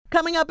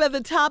Coming up at the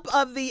top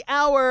of the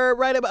hour,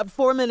 right about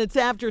 4 minutes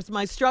after, it's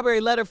my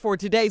strawberry letter for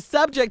today.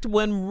 Subject: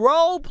 when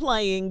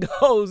role-playing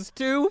goes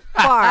too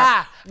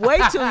far. Wait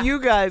till you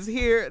guys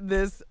hear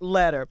this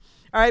letter.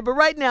 All right, but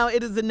right now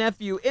it is a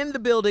nephew in the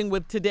building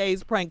with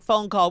today's prank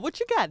phone call.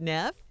 What you got,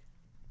 Neff?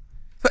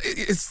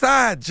 It's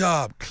side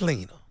job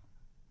cleaner.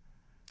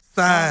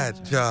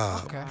 Side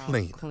job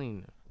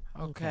cleaner.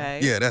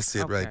 Okay. Yeah, that's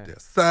it right there.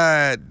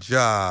 Side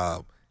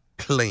job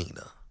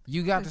cleaner.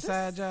 You got the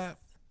side job?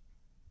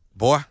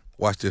 Boy,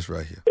 watch this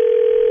right here.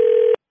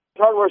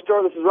 Hardware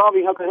store, this is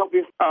Robbie. How can I help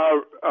you?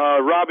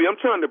 Robbie, I'm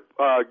trying to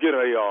get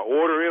a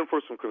order in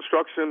for some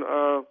construction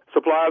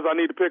supplies I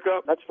need to pick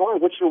up. That's fine.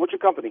 What's your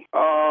company?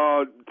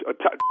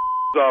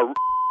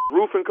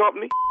 Roofing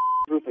company.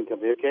 Roofing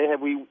company. Okay. Have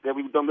we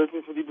done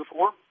business with you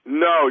before?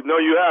 No,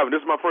 you haven't.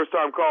 This is my first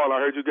time calling. I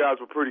heard you guys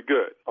were pretty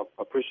good.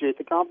 Appreciate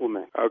the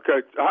compliment.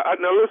 Okay.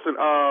 Now listen,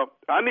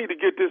 I need to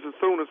get this as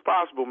soon as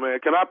possible,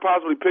 man. Can I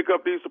possibly pick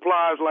up these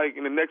supplies like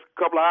in the next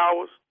couple of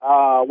hours?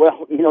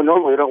 Well,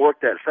 normally we don't work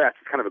that fast.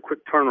 It's kind of a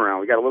quick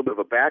turnaround. We got a little bit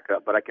of a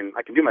backup, but I can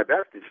do my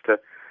best. It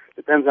just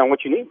depends on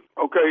what you need.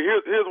 Okay.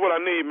 Here's what I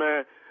need,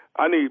 man.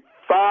 I need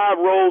 5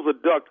 rolls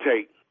of duct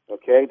tape.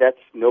 Okay, that's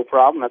no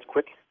problem. That's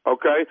quick.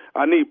 Okay,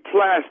 I need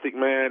plastic,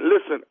 man.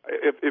 Listen,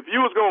 if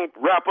you was gonna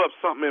wrap up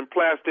something in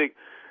plastic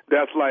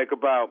that's like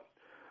about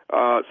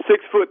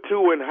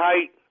 6'2" in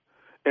height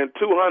and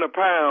 200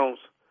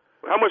 pounds,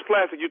 how much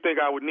plastic you think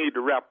I would need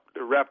to wrap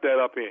that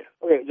up in?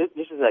 Okay,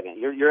 just a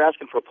second. You're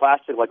asking for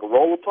plastic, like a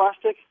roll of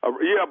plastic?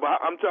 Yeah, but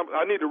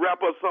I need to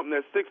wrap up something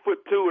that's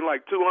 6'2" and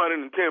like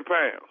 210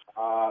 pounds.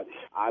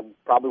 I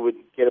probably would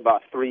get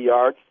about 4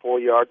 yards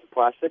of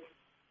plastic.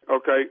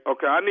 Okay,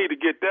 I need to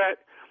get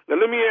that. Now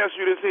let me ask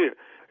you this here.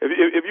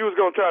 If you was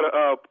going to try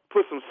to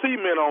put some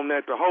cement on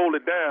that to hold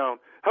it down,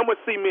 how much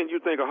cement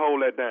you think will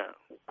hold that down?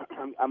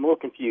 I'm a little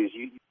confused.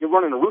 You're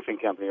running a roofing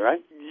company,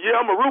 right?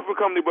 Yeah, I'm a roofing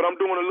company, but I'm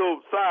doing a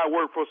little side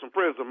work for some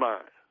friends of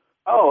mine.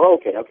 Oh,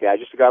 okay. I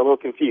just got a little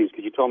confused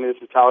because you told me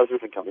this is Tyler's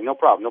Roofing Company. No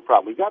problem.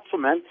 We got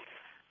cement.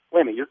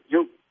 Wait a minute.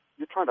 You're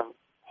trying to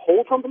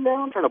hold something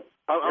down? I'm trying to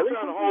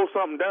hold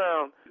something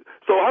down.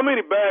 So how many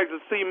bags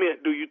of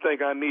cement do you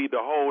think I need to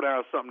hold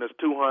down something that's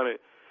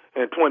 220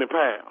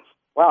 pounds?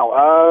 Wow,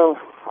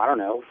 I don't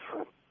know,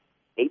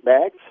 8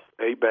 bags?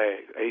 8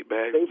 bags. 8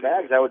 bags. 8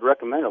 bags, I would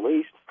recommend at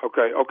least.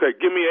 Okay.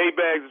 Give me 8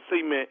 bags of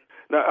cement.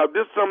 Now,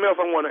 this is something else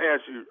I want to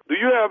ask you. Do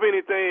you have any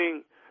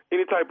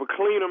type of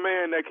cleaner,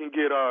 man, that can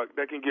get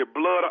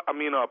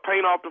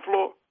paint off the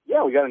floor?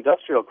 Yeah, we got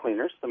industrial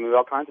cleaners. I mean, we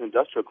have all kinds of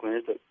industrial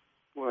cleaners that.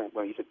 Well,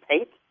 you said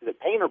paint? Is it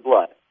paint or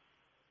blood?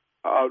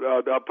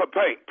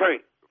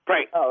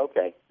 Paint. Oh,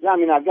 okay. Yeah, I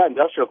mean, I've got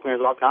industrial cleaners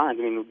of all kinds.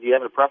 I mean, do you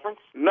have a preference?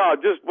 No,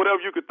 just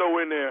whatever you could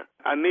throw in there.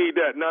 I need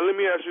that. Now, let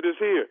me ask you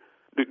this here.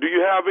 Do you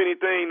have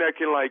anything that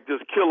can, like,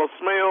 just kill a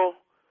smell?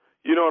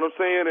 You know what I'm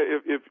saying?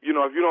 If you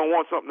don't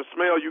want something to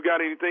smell, you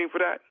got anything for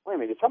that? Wait a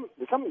minute.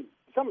 Did something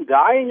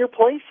die in your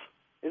place?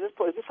 Is this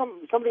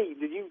somebody,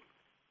 is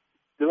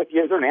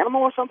there an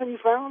animal or something you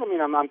found? I mean,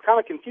 I'm kind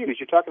of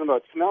confused. You're talking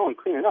about smell and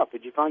cleaning up.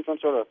 Did you find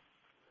some sort of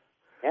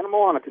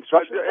animal on a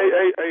construction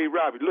site? Hey,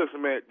 Robbie,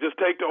 listen, man, just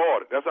take the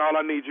order. That's all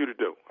I need you to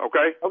do,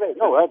 okay? Okay,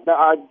 no,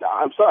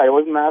 I'm sorry. I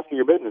wasn't asking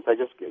your business. I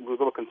just was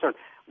a little concerned.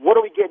 What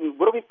are we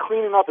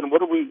cleaning up, and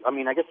are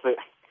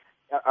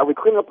we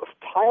cleaning up a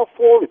tile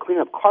floor? Are we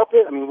cleaning up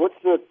carpet? I mean, what's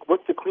the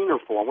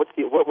cleaner for? Where's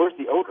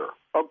the odor?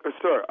 Okay,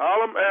 sir,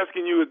 all I'm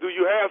asking you is, do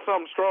you have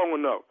something strong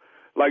enough?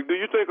 Like, do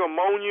you think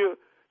ammonia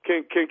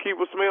can keep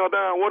a smell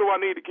down? What do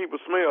I need to keep a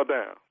smell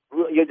down?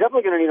 You're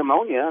definitely going to need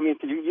ammonia. I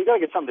mean, you got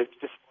to get something to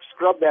just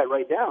scrub that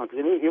right down, because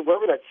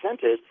wherever that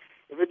scent is,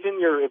 if it's in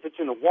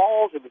the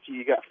walls, if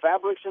you got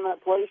fabrics in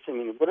that place, I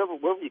mean, wherever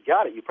you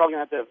got it, you're probably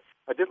going to have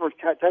a different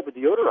type of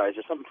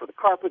deodorizer, something for the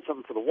carpet,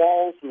 something for the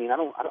walls. I mean, I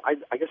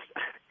guess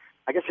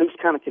I'm just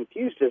kind of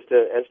confused as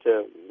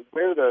to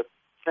where the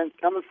scent's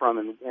coming from.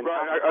 And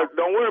right,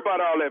 don't worry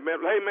about all that, man.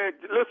 Hey, man,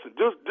 listen,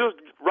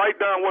 just write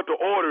down what the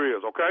order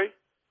is, okay?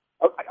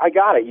 I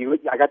got it.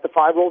 I got the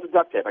 5 rolls of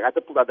duct tape. I got the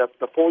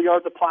 4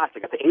 yards of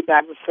plastic. I got the 8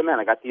 bags of cement.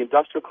 I got the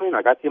industrial cleaner.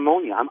 I got the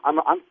ammonia. I'm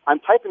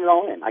typing it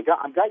all in. I got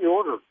your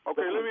order.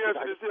 Okay, let me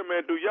ask you this here,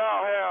 man. Do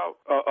y'all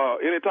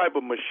have any type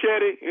of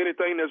machete?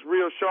 Anything that's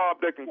real sharp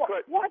that can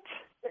cut? What?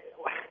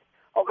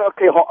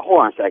 Okay,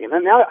 hold on a second.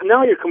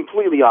 Now you're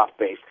completely off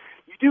base.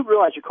 You do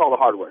realize you call the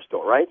hardware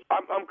store, right?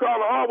 I'm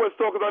calling the hardware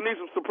store because I need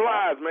some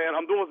supplies, man.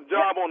 I'm doing some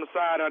job on the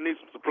side. I need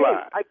some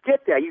supplies. Hey, I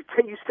get that. You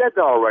said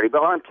that already,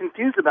 but what I'm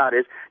confused about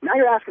is now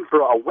you're asking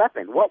for a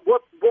weapon. What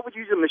would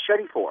you use a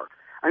machete for?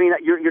 I mean,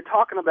 you're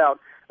talking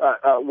about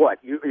what?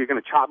 You're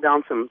going to chop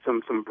down some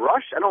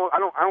brush? I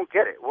don't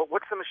get it.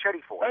 What's the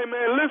machete for? Hey,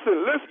 man,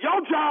 listen.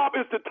 Your job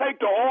is to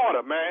take the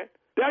order, man.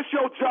 That's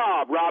your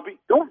job, Robbie.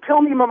 Don't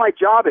tell me what my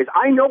job is.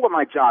 I know what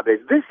my job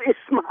is. This is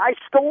my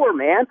store,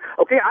 man.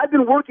 Okay, I've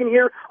been working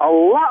here a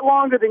lot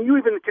longer than you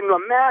even can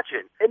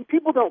imagine. And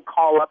people don't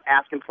call up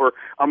asking for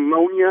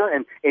ammonia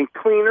and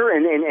cleaner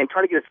and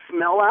trying to get a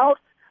smell out.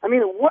 I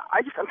mean,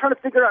 I'm trying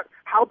to figure out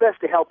how best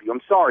to help you.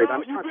 I'm sorry, but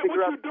I'm just trying to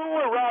figure out. What you're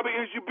doing, Robbie,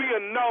 is you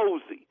being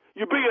nosy.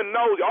 You're being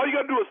nosy. All you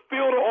got to do is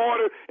fill the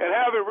order and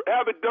have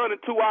it done in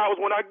 2 hours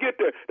when I get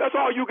there. That's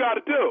all you got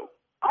to do.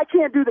 I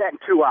can't do that in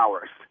 2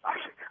 hours.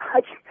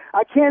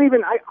 I can't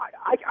even.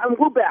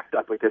 We're backed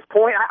up at this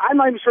point. I'm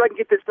not even sure I can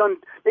get this done.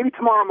 Maybe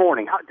tomorrow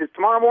morning. Does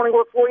tomorrow morning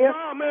work for you?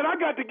 Oh man, I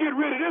got to get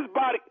rid of this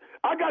body.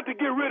 I got to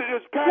get rid of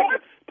this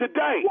package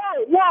today.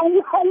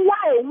 Whoa!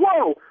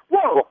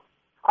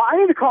 I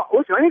need to call.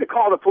 Listen, I need to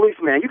call the police,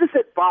 man. You just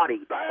said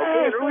body.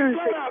 Hey,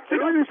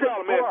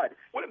 blood.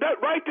 That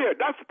right there,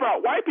 that's the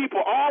problem. White people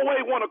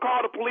always want to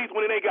call the police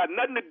when it ain't got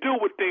nothing to do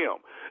with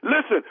them.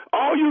 Listen,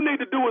 all you need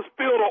to do is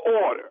fill the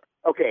order.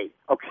 Okay.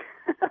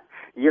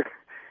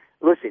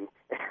 Listen,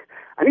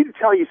 I need to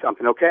tell you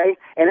something, okay?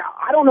 And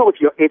I don't know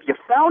if you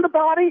found a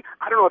body.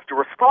 I don't know if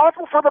you're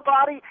responsible for the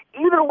body.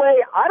 Either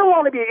way, I don't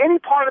want to be any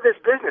part of this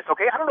business,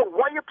 okay? I don't know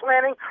what you're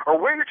planning or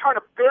where you're trying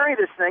to bury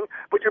this thing,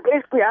 but you're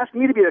basically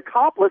asking me to be an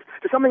accomplice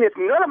to something that's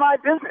none of my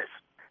business.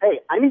 Hey,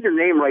 I need your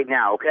name right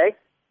now, okay?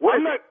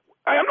 I'm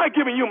not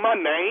giving you my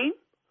name.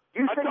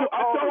 You said you're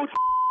calling from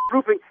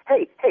roofing.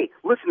 Hey,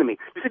 listen to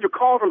me. You said you're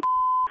calling from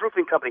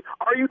roofing company.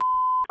 Are you?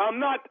 I'm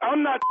not.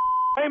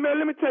 Hey,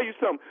 man, let me tell you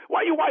something.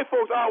 Why you white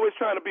folks always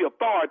trying to be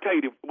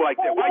authoritative like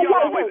that? Why you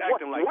always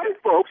acting like that? White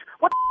folks?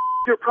 What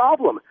is your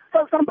problem?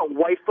 It's not about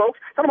white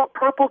folks. It's not about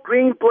purple,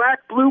 green,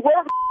 black, blue,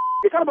 whatever.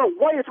 It's not about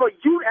white. It's about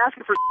you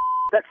asking for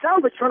that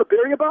sounds like you're trying to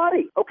bury a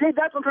body. Okay,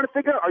 that's what I'm trying to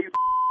figure out. Are you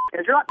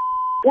and if you're not,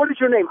 what is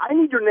your name? I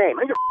need your name.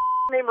 I need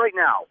your name right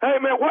now. Hey,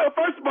 man, well,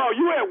 first of all,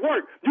 you at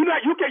work. You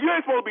ain't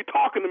supposed to be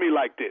talking to me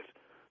like this.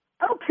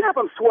 I don't care if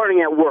I'm swearing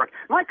at work.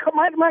 My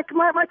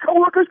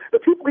coworkers, the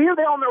people here,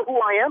 they all know who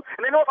I am,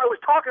 and they know if I was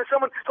talking to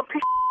some piece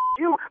of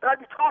you, that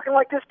I'd be talking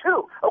like this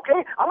too. Okay?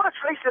 I'm gonna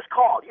trace this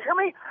call. You hear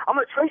me? I'm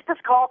gonna trace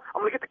this call.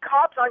 I'm gonna get the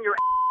cops on your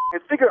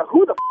and figure out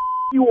who the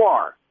you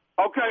are.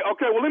 Okay.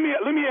 Well, let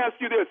me ask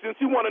you this. Since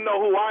you want to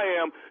know who I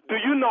am, do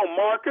you know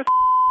Marcus?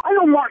 I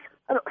know Marcus.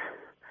 I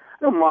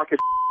know Marcus.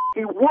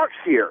 He works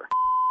here.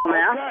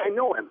 Man, I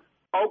know him.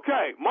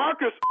 Okay,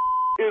 Marcus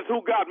is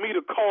who got me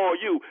to call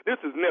you. This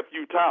is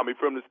Nephew Tommy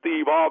from the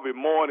Steve Harvey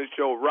Morning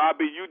Show.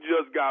 Robbie, you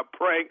just got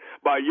pranked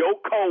by your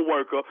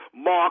coworker,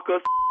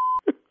 Marcus.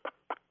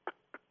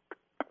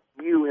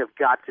 You have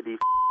got to be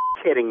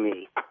kidding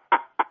me.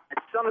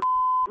 Son of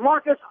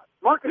Marcus,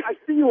 I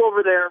see you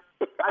over there.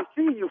 I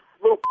see you,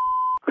 little.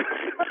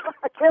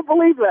 I can't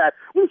believe that.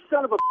 You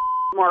son of a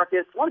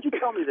Marcus. Why don't you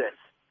tell me this?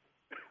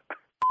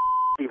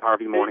 Steve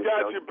Harvey Morning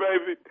Show. Got you,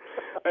 baby.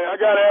 Hey, I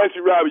got to ask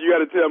you, Robbie, you got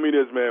to tell me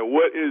this, man.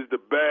 What is the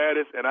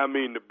baddest, and I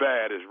mean the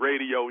baddest,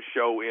 radio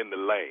show in the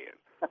land?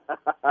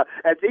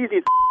 That's easy.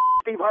 It's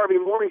Steve Harvey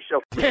Morning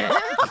Show.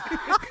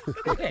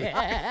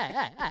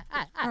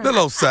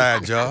 Little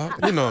side job.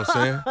 You know what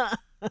I'm saying?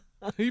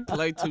 You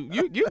play too.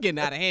 You getting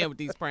out of hand with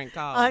these prank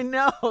calls. I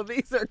know.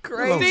 These are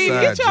crazy. Steve,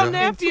 get your Joe.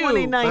 nephew.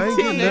 In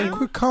 2019.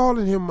 Quit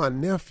calling him my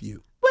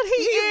nephew. But he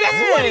is.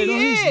 That's what he No,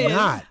 is. he's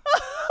not.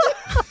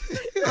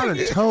 I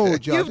done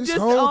told y'all, You've this just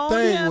whole owned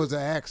thing him. was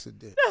an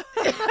accident.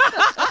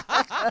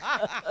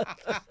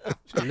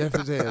 She left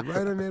his ass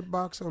right on that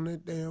box on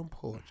that damn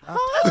porch. I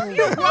told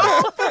you.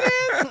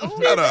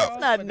 Shut up. That's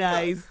not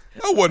nice.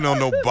 I wasn't on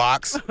no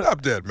box.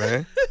 Stop that,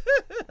 man.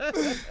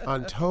 I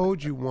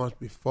told you once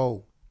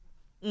before.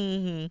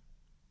 Mm-hmm.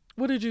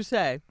 What did you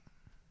say?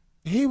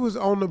 He was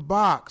on the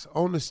box,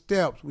 on the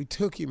steps. We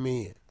took him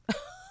in.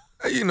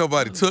 Hey, you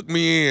nobody took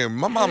me in.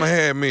 My mama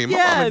had me. My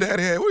mom and dad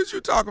had. What did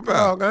you talking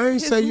about? Dog, I ain't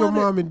His say your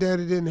mother- mom and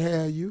daddy didn't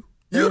have you.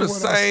 You're the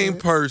That's what I same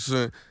said.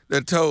 person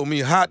that told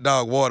me hot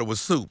dog water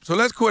was soup. So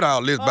let's quit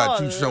all this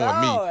about you showing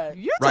Lord.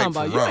 me You're right talking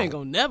about from you wrong. ain't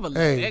gonna never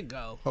let Hey. that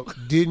go. Oh,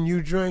 didn't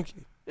you drink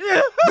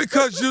it?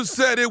 Because you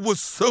said it was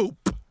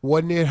soup.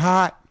 Wasn't it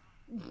hot?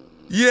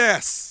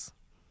 Yes.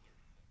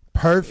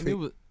 Perfect. It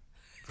was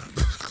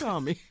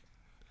Tommy.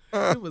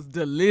 It was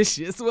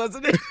delicious,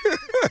 wasn't it?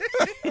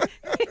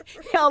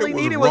 All he It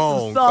was needed was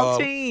wrong, some Carl.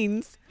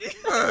 saltines. He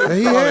I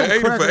had ate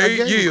it crackers. for I 8 gave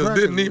him years.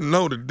 crackers. Didn't even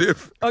know the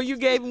difference. Oh, you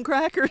gave him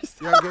crackers?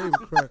 Yeah, I gave him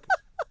crackers.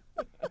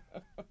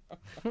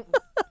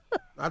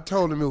 I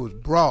told him it was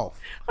broth.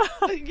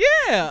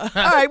 Yeah.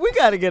 All right, we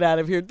got to get out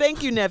of here.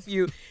 Thank you,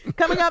 nephew.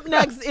 Coming up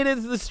next, it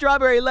is the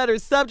Strawberry Letter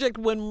subject,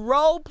 when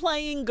role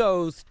playing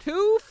goes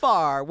too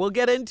far. We'll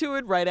get into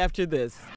it right after this.